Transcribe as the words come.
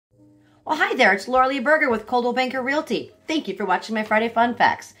Well, hi there, it's Laura Lee Berger with Coldwell Banker Realty. Thank you for watching my Friday Fun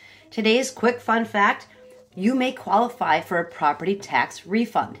Facts. Today's quick fun fact, you may qualify for a property tax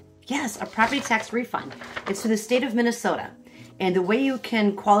refund. Yes, a property tax refund. It's through the state of Minnesota. And the way you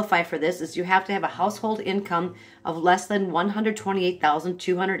can qualify for this is you have to have a household income of less than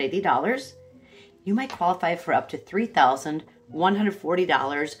 $128,280. You might qualify for up to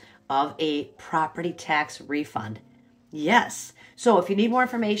 $3,140 of a property tax refund. Yes. So if you need more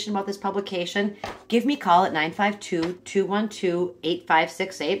information about this publication, give me a call at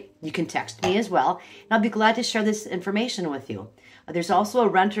 952-212-8568. You can text me as well, and I'll be glad to share this information with you. There's also a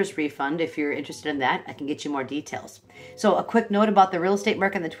renter's refund if you're interested in that. I can get you more details. So a quick note about the real estate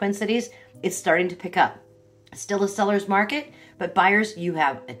market in the Twin Cities. It's starting to pick up. Still a seller's market, but buyers, you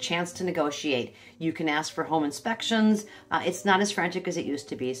have a chance to negotiate. You can ask for home inspections. It's not as frantic as it used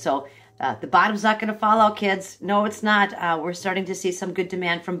to be. So the bottom's not going to fall out, kids. No, it's not. We're starting to see some good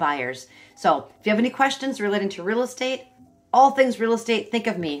demand from buyers. So if you have any questions relating to real estate, all things real estate, think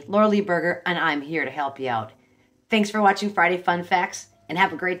of me, Laura Lee Berger, and I'm here to help you out. Thanks for watching Friday Fun Facts, and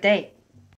have a great day.